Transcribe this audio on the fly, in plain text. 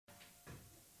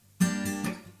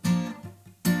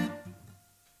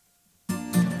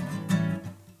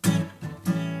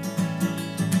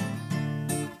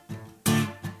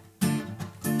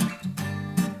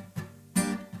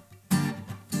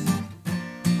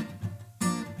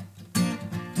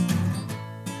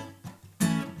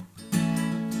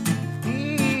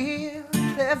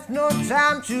left no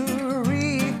time to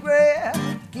regret.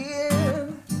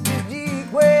 Give the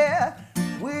declare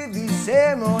with the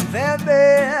same old bed.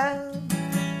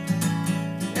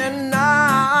 And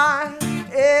I,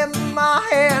 in my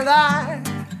head,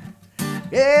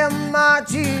 in my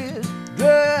tears,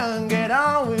 drunk it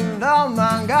on with all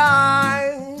my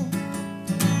guys.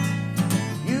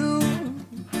 You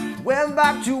went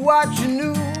back to what you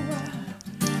knew,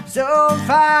 so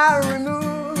far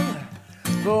removed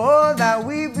for all that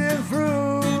we've been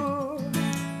through.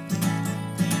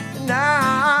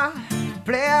 Now I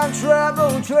play a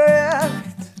trouble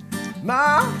drift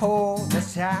my whole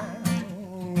time,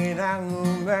 and I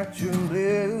go back to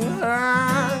blue.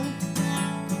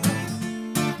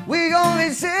 We only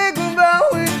say goodbye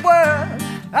with words,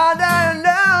 I die and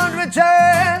don't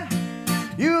return.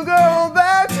 You go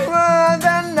back to her,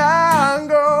 then I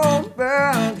go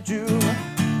back to.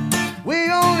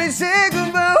 We only say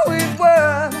goodbye with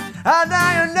words, I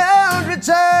die and don't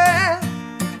return.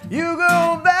 You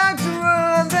go back to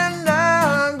her, then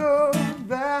I go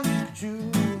back to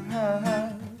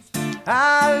her.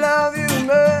 I love you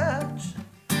much,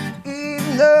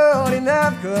 even though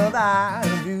enough, 'cause I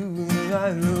love you, I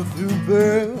love you,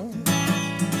 girl.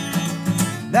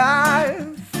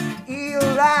 Life is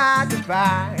like a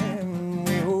fire,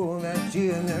 we hold that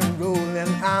chin and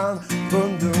rolling out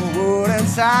from the wood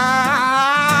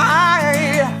inside.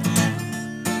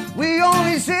 We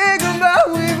only say goodbye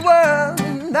with words,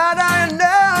 not I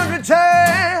don't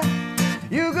return.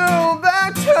 You go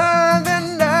back to her,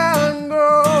 then I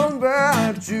go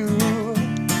back to.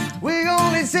 We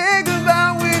only say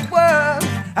goodbye with words,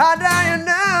 I die and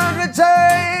don't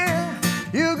return.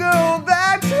 You go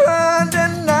back to her,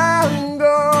 then I'm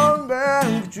going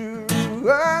back to.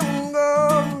 I'm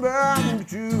going back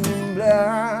to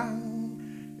black.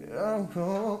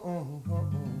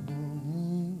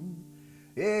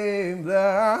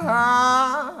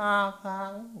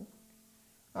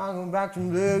 I'm going back to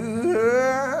blue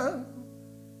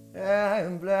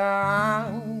and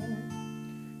black.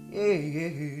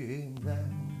 Yeah, black.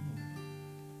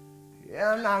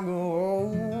 And I go,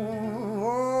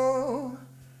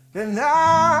 then I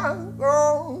go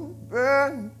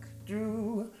back to,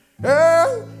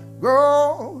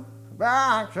 go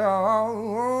back to.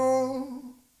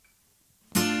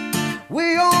 We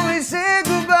only say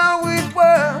goodbye with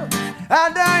words, I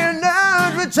die and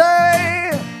not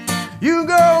return. You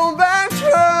go back to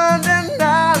her, then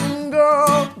I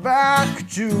go back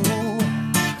to.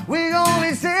 We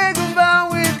only say goodbye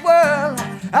with words,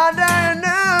 I die and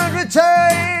not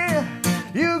return.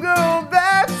 You go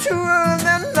back to her,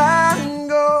 then I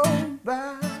go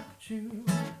back to.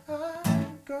 I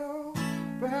go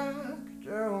back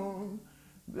to,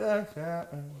 back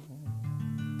to.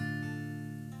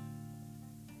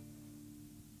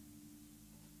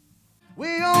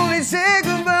 We only say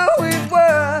goodbye with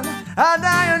words, I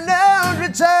die and not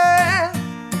return.